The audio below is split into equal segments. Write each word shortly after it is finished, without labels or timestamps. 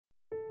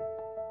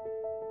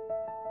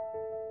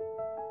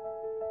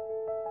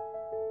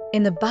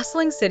In the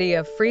bustling city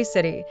of Free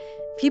City,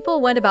 people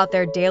went about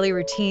their daily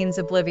routines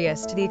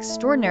oblivious to the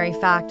extraordinary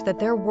fact that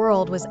their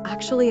world was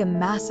actually a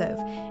massive,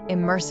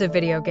 immersive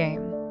video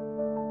game.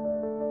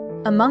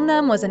 Among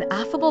them was an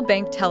affable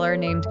bank teller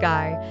named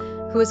Guy,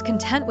 who was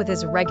content with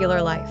his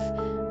regular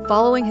life,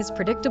 following his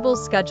predictable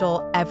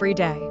schedule every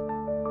day.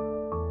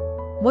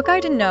 What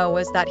Guy didn't know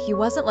was that he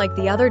wasn't like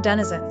the other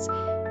denizens.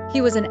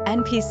 He was an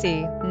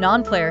NPC,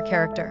 non-player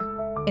character,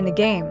 in the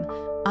game,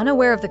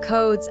 unaware of the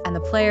codes and the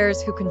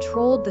players who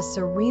controlled the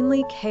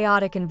serenely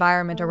chaotic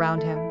environment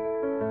around him.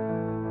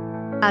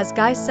 As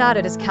Guy sat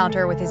at his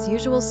counter with his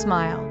usual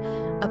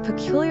smile, a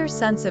peculiar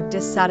sense of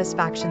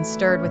dissatisfaction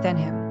stirred within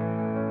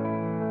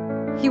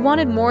him. He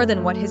wanted more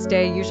than what his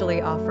day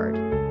usually offered.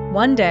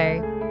 One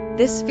day,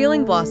 this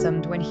feeling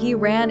blossomed when he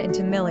ran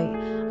into Millie,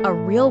 a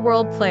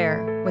real-world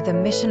player with a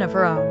mission of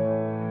her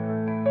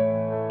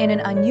own. In an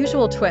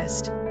unusual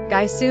twist,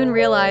 Guy soon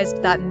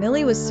realized that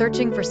Millie was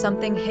searching for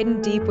something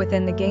hidden deep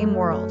within the game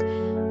world,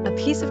 a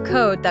piece of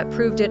code that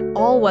proved it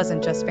all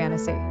wasn't just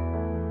fantasy.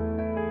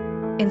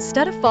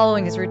 Instead of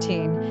following his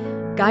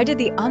routine, Guy did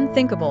the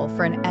unthinkable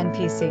for an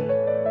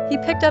NPC. He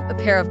picked up a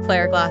pair of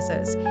player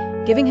glasses,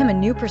 giving him a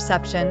new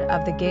perception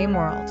of the game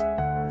world.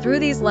 Through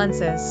these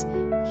lenses,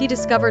 he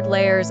discovered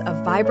layers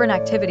of vibrant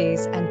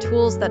activities and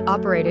tools that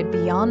operated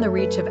beyond the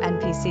reach of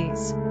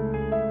NPCs.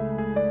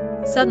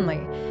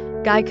 Suddenly,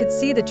 Guy could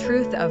see the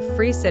truth of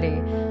Free City,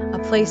 a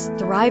place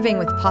thriving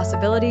with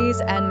possibilities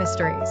and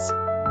mysteries.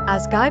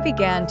 As Guy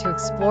began to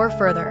explore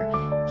further,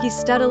 he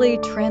steadily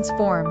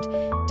transformed,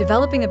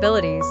 developing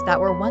abilities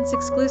that were once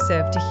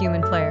exclusive to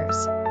human players.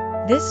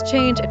 This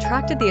change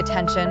attracted the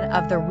attention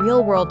of the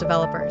real-world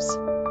developers.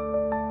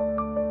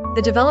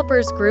 The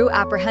developers grew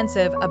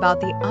apprehensive about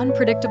the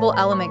unpredictable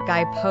element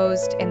Guy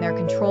posed in their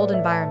controlled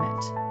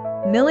environment.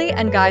 Millie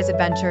and Guy's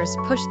adventures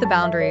pushed the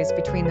boundaries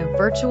between the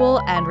virtual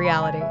and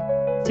reality.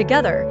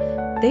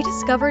 Together, they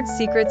discovered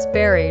secrets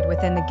buried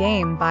within the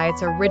game by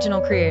its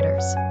original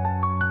creators.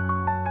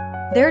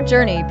 Their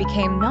journey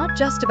became not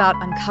just about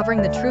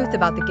uncovering the truth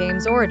about the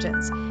game's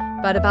origins,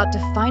 but about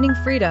defining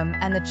freedom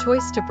and the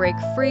choice to break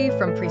free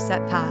from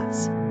preset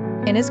paths.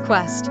 In his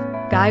quest,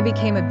 Guy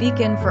became a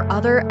beacon for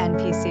other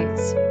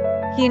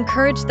NPCs. He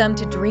encouraged them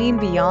to dream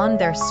beyond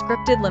their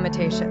scripted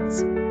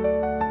limitations.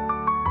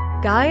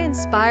 Guy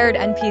inspired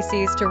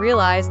NPCs to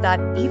realize that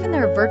even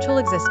their virtual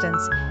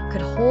existence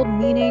could hold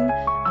meaning,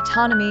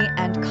 autonomy,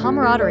 and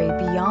camaraderie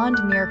beyond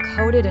mere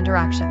coded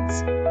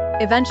interactions.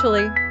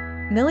 Eventually,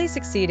 Millie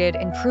succeeded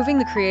in proving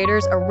the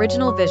creator's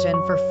original vision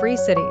for Free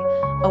City,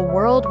 a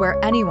world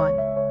where anyone,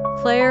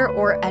 player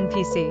or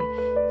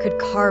NPC, could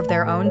carve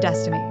their own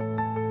destiny.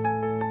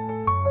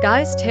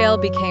 Guy's tale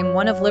became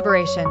one of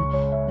liberation,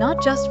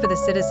 not just for the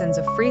citizens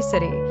of Free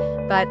City,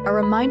 but a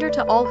reminder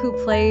to all who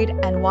played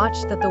and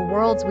watched that the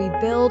worlds we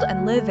build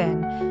and live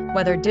in,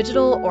 whether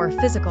digital or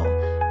physical,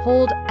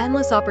 hold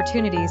endless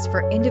opportunities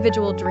for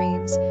individual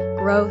dreams,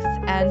 growth,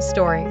 and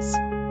stories.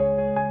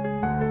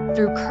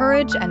 Through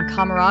courage and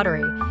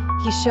camaraderie,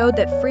 he showed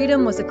that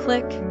freedom was a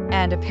click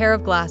and a pair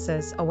of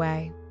glasses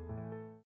away.